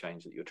things and the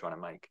change that you're trying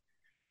to make.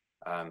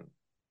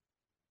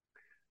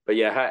 But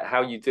yeah,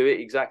 how you do it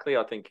exactly,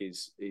 I think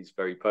is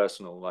very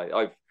personal. Like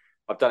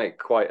I've done it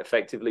quite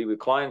effectively with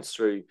clients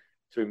through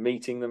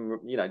meeting them,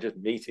 you know, just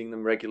meeting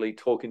them regularly,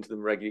 talking to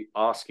them regularly,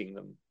 asking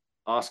them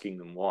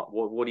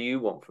what do you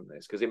want from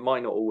this? Because it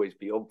might not always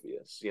be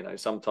obvious. You know,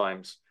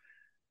 sometimes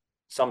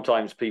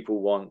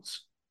people want,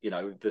 you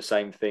know, the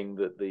same thing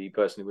that the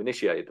person who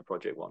initiated the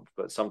project wants,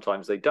 but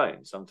sometimes they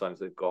don't. Sometimes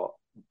they've got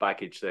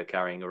baggage they're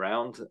carrying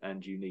around,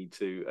 and you need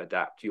to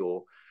adapt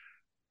your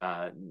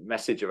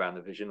message around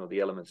the vision, or the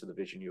elements of the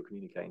vision you're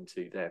communicating,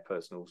 to their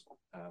personal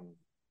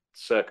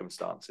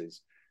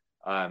circumstances.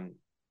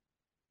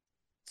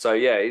 So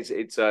yeah, it's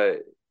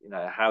you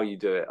know, how you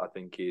do it, I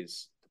think,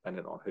 is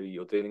dependent on who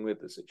you're dealing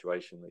with, the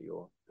situation that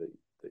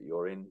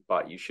you're in.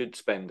 But you should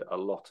spend a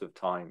lot of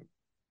time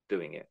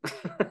doing it.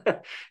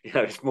 You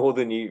know, it's more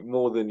than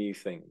you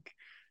think.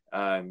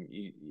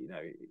 You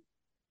know,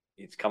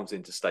 it comes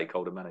into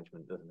stakeholder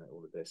management, doesn't it?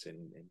 All of this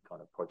in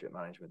kind of project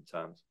management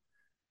terms,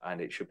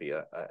 and it should be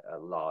a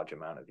large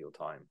amount of your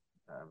time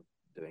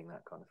doing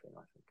that kind of thing,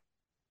 I think.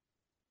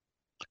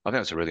 I think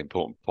that's a really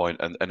important point,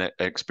 and an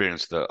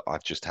experience that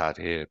I've just had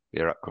here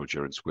at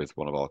Cogerance with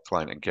one of our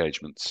client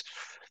engagements.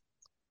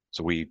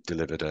 So we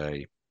delivered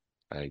a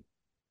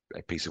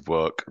piece of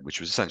work which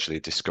was essentially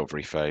a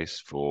discovery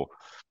phase for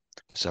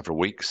several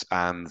weeks,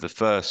 and the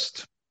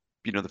first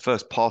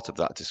part of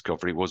that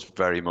discovery was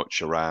very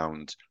much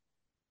around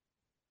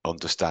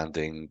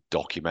understanding,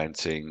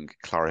 documenting,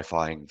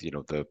 clarifying, you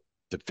know, the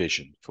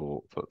vision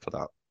for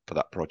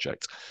that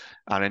project.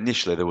 And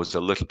initially there was a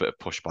little bit of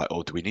pushback.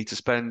 Oh, do we need to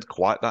spend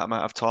quite that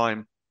amount of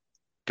time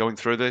going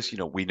through this? You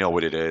know, we know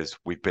what it is.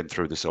 We've been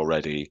through this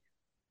already.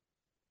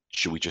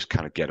 Should we just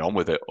kind of get on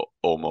with it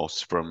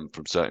almost from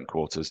certain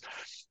quarters?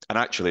 And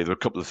actually, there are a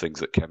couple of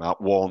things that came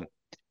out. One,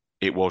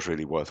 it was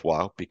really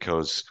worthwhile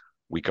because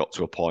we got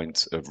to a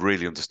point of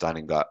really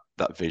understanding that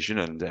vision,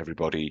 and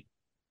everybody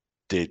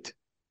did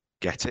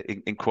get it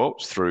in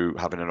quotes through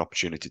having an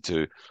opportunity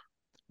to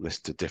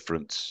listen to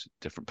different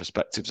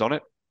perspectives on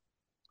it,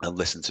 and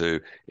listen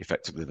to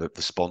effectively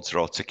the sponsor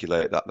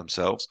articulate that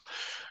themselves.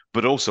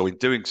 But also in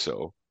doing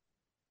so,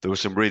 there were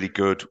some really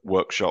good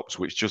workshops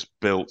which just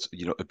built,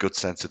 you know, a good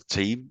sense of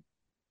team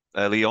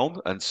early on.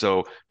 And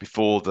so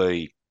before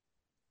the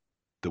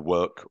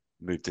work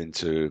moved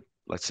into,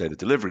 let's say, the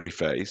delivery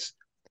phase,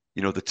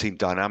 you know, the team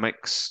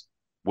dynamics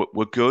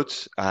were good,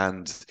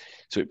 and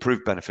so it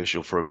proved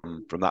beneficial from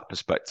that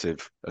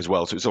perspective as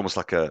well. So it's almost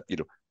like a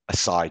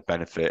side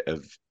benefit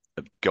of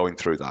going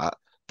through that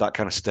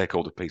kind of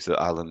stakeholder piece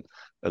that Alan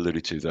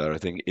alluded to there. I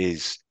think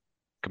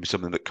can be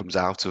something that comes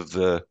out of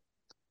the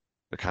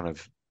kind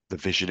of the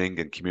visioning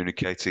and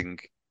communicating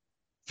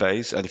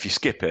phase. And if you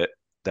skip it,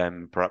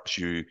 then perhaps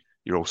you're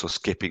also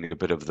skipping a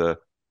bit of the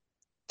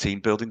team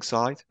building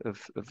side of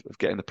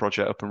getting the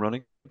project up and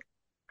running.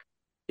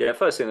 Yeah,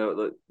 first thing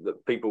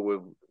that people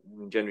will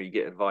generally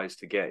get advised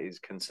to get is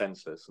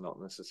consensus,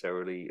 not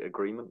necessarily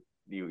agreement.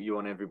 You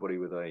want everybody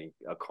with a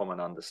common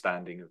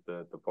understanding of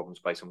the problem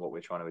space and what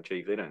we're trying to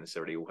achieve. They don't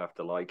necessarily all have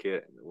to like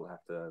it, all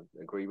have to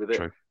agree with it.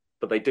 True.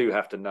 But they do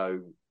have to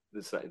know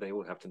they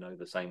all have to know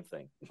the same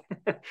thing.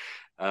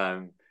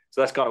 So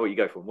that's kind of what you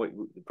go for.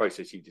 The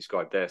process you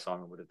described there,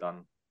 Simon, would have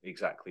done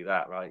exactly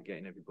that, right?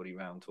 Getting everybody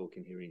around,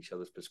 talking, hearing each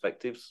other's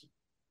perspectives.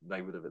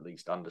 They would have at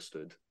least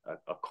understood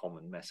a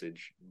common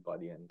message by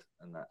the end,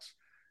 and that's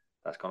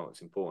kind of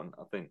what's important,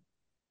 I think.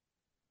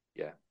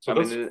 Yeah, so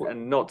I mean,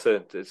 and not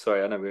to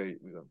sorry, I know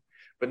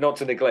but not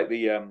to neglect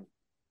the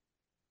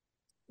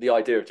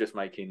idea of just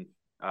making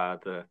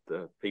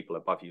the people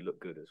above you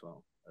look good as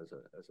well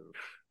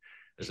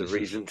as a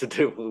reason to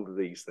do all of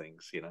these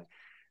things, you know.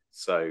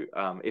 So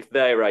if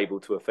they're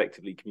able to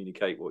effectively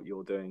communicate what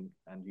you're doing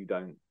and you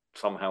don't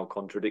somehow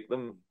contradict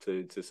them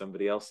to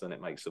somebody else, then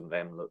it makes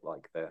them look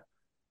like they're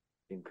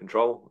in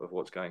control of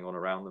what's going on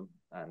around them,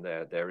 and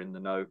they're in the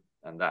know,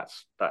 and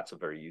that's a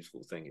very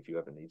useful thing if you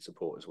ever need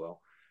support as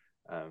well.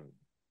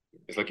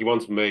 It's like you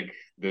want to make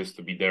this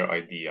to be their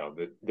idea.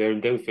 They're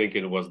then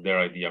thinking it was their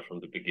idea from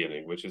the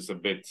beginning, which is a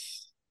bit,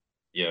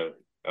 yeah,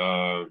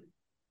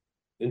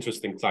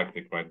 interesting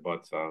tactic, right?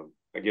 But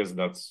I guess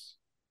that's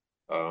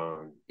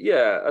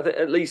yeah,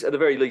 at least at the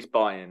very least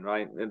buy-in,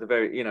 right? At the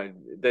very,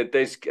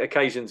 there's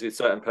occasions with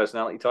certain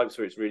personality types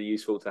where it's really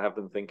useful to have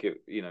them think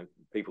it.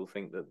 People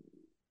think that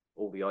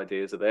all the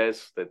ideas are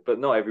theirs, but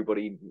not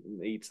everybody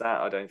needs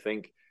that, I don't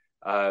think.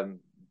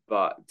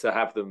 But to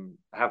have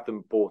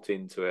them bought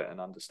into it and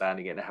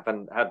understanding it,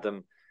 and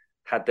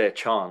had their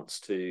chance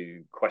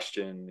to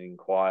question,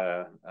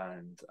 inquire,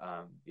 and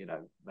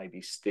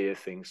maybe steer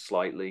things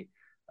slightly,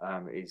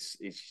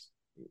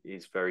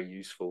 is very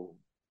useful,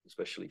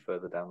 especially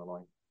further down the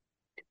line.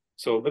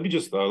 So let me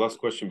just last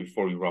question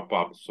before we wrap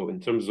up. So in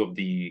terms of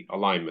the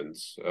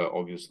alignments,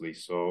 obviously,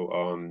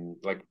 so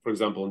like for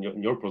example,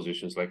 in your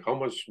positions, like how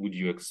much would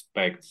you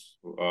expect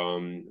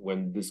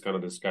when this kind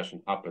of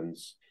discussion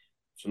happens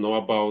to know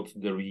about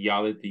the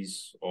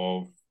realities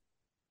of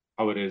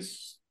how it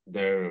is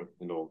there,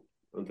 on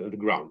the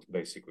ground,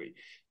 basically.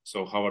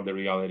 So how are the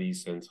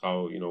realities, and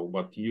how,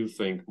 what you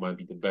think might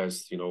be the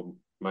best,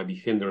 might be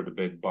hindered a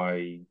bit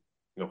by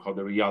how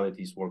the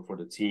realities work for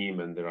the team,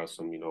 and there are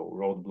some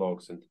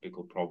roadblocks and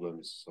typical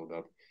problems, so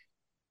that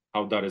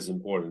how that is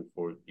important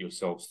for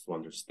yourselves to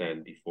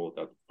understand before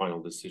that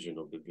final decision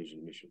of the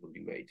vision mission will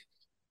be made,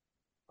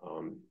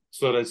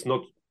 so that it's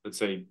not, let's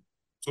say,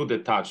 too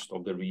detached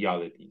of the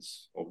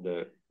realities of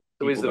the.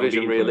 So is the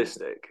vision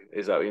realistic?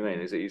 Is that what you mean?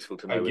 Is it useful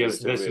to know? I guess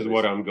this is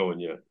what I'm going.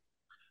 Yeah,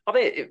 I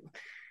mean,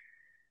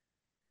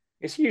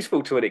 it's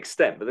useful to an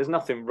extent, but there's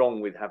nothing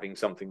wrong with having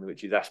something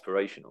which is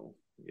aspirational.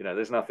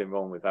 There's nothing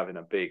wrong with having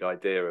a big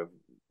idea of,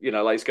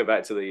 let's go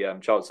back to the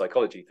child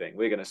psychology thing.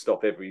 We're going to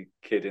stop every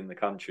kid in the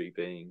country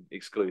being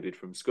excluded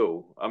from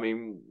school. I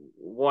mean,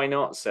 why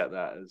not set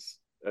that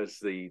as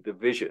the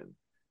vision,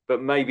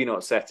 but maybe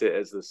not set it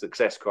as the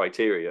success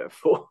criteria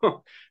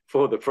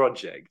for the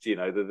project,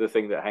 the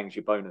thing that hangs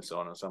your bonus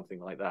on or something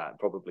like that.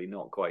 Probably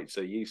not quite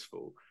so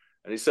useful.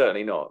 And it's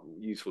certainly not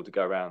useful to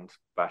go around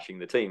bashing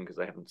the team because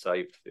they haven't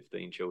saved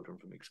 15 children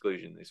from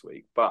exclusion this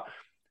week. But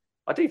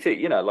I do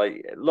think,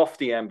 like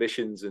lofty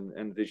ambitions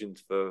and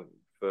visions for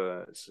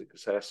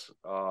success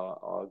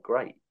are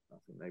great. I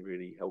think they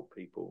really help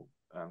people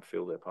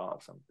feel they're part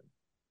of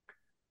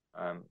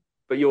something.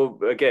 But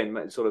you're,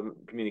 again, sort of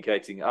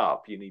communicating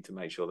up, you need to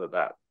make sure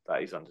that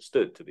is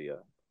understood to be a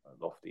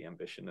lofty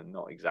ambition and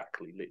not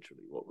exactly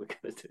literally what we're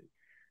going to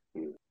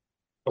do.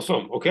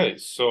 Awesome. Okay,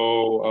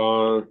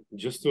 so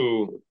just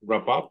to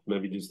wrap up,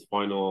 maybe just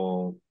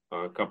final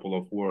couple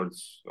of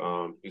words,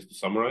 just to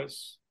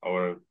summarize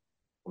our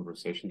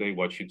conversation today,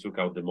 what you took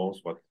out the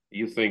most, what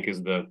you think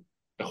is the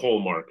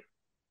hallmark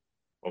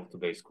of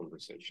today's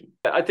conversation.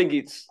 I think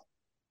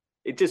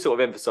it just sort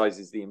of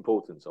emphasizes the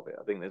importance of it.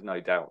 I think there's no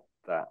doubt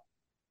that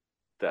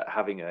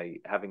having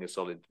a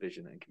solid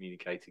vision and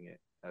communicating it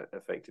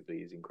effectively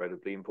is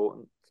incredibly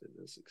important to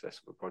the success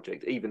of a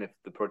project, even if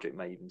the project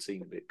may even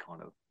seem a bit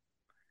kind of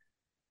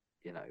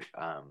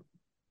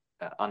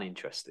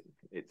uninteresting.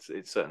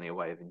 It's certainly a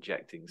way of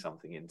injecting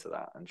something into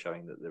that and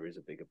showing that there is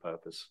a bigger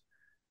purpose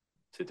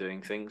to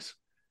doing things.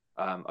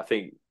 I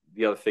think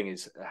the other thing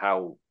is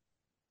how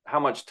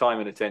much time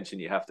and attention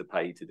you have to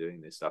pay to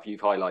doing this stuff. You've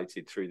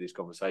highlighted through this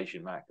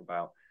conversation, Mac,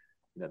 about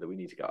that we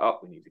need to go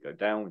up, we need to go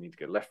down, we need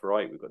to go left,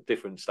 right. We've got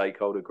different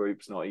stakeholder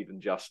groups, not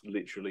even just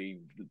literally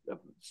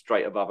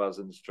straight above us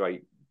and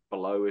straight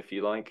below, if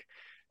you like.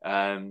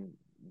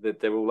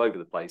 That they're all over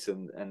the place,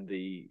 and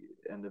the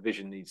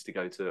vision needs to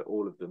go to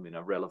all of them in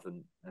a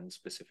relevant and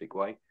specific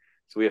way.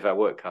 So we have our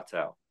work cut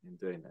out in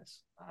doing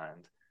this,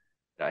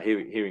 and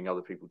hearing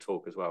other people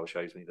talk as well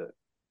shows me that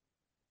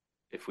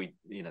if we,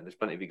 there's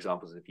plenty of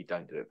examples of if you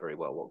don't do it very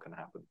well, what can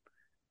happen,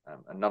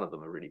 and none of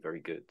them are really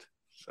very good.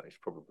 So it's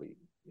probably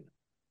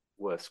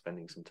worth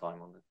spending some time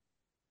on it.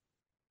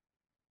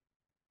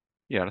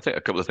 Yeah, and I think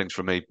a couple of things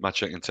from me,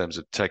 Maciek, in terms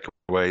of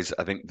takeaways.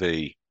 I think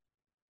we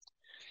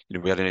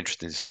had an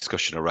interesting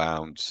discussion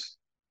around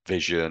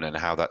vision and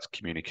how that's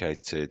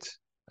communicated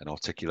and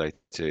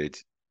articulated.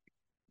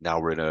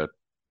 Now we're in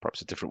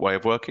perhaps a different way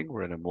of working.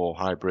 We're in a more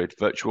hybrid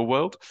virtual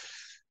world.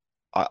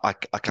 I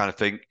kind of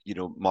think,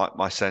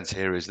 my sense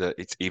here is that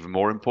it's even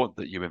more important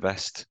that you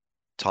invest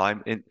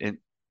time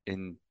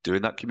in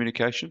doing that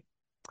communication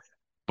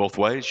both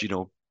ways,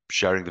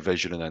 sharing the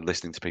vision and then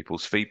listening to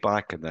people's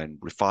feedback and then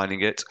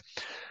refining it,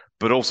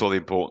 but also the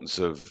importance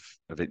of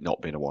it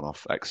not being a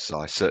one-off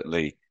exercise.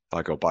 Certainly, if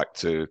I go back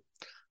to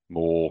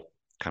more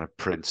kind of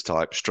print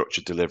type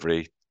structured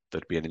delivery,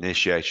 there'd be an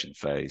initiation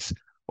phase.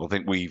 Well, I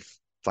think we've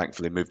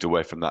thankfully moved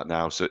away from that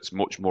now. So it's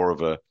much more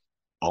of a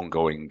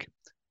ongoing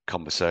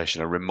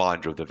conversation, a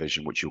reminder of the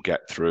vision, which you'll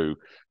get through,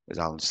 as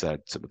Alan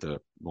said, some of the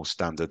more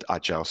standard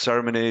agile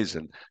ceremonies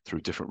and through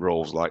different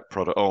roles like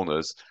product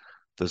owners.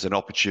 There's an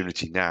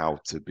opportunity now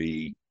to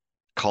be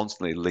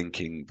constantly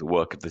linking the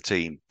work of the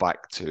team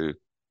back to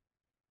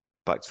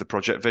the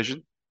project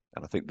vision.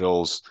 And I think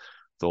those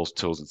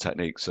tools and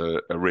techniques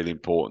are really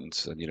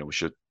important, and we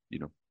should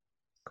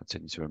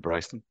continue to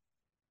embrace them.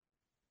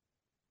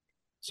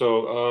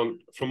 So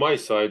from my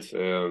side,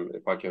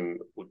 if I can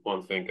put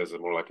one thing as a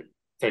more like a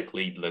tech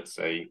lead, let's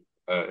say,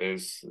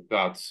 is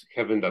that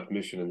having that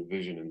mission and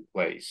vision in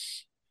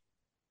place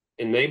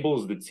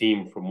enables the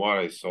team, from what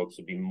I saw,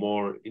 to be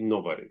more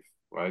innovative,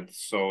 right?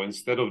 So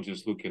instead of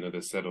just looking at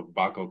a set of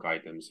backlog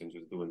items and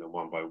just doing them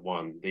one by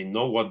one, they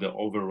know what the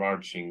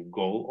overarching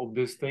goal of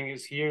this thing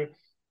is here,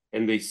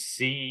 and they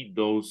see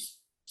those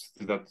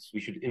that we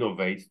should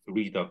innovate to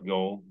reach that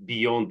goal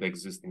beyond the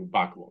existing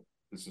backlog.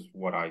 This is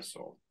what I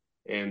saw.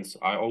 And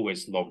I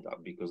always love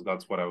that because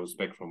that's what I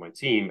expect from my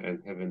team, and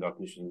having that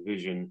mission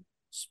vision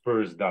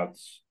spurs that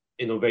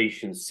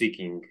innovation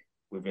seeking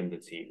within the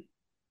team.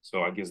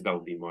 So I guess that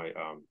would be my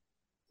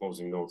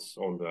closing notes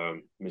on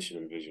the mission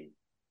and vision.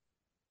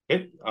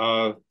 Okay,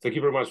 thank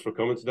you very much for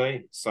coming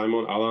today,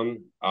 Simon,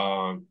 Alan,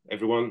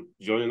 everyone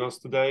joining us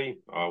today,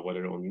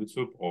 whether on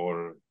YouTube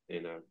or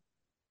in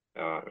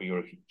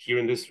you're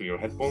hearing this through your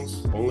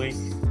headphones only.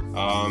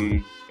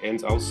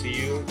 And I'll see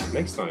you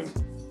next time.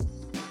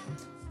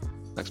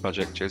 Thanks,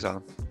 Magic. Cheers,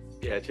 Alan.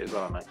 Yeah, cheers,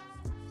 well, mate.